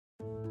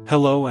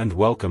Hello and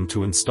welcome to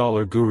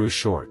Installer Guru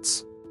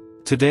Shorts.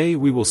 Today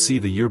we will see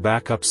the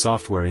urbackup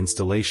software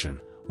installation,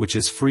 which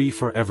is free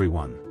for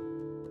everyone.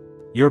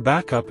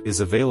 Urbackup is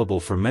available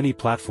for many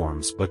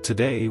platforms, but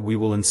today we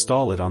will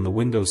install it on the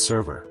Windows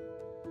server.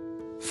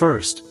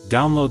 First,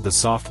 download the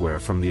software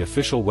from the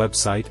official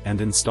website and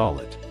install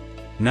it.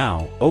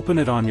 Now, open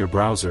it on your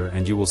browser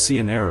and you will see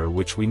an error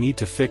which we need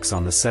to fix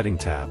on the Setting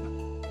tab.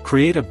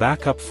 Create a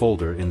backup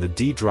folder in the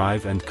D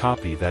drive and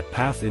copy that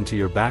path into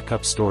your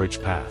backup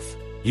storage path.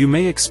 You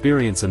may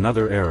experience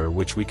another error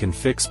which we can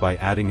fix by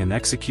adding an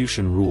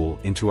execution rule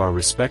into our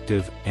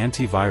respective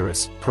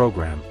antivirus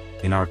program.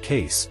 In our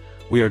case,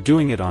 we are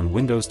doing it on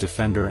Windows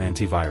Defender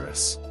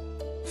Antivirus.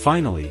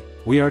 Finally,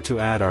 we are to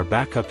add our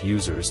backup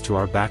users to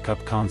our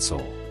backup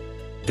console.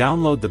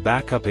 Download the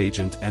backup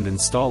agent and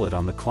install it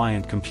on the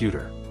client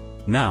computer.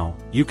 Now,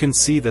 you can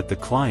see that the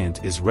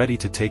client is ready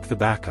to take the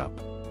backup.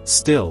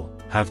 Still,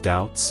 have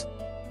doubts?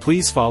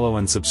 Please follow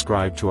and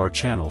subscribe to our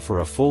channel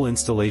for a full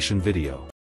installation video.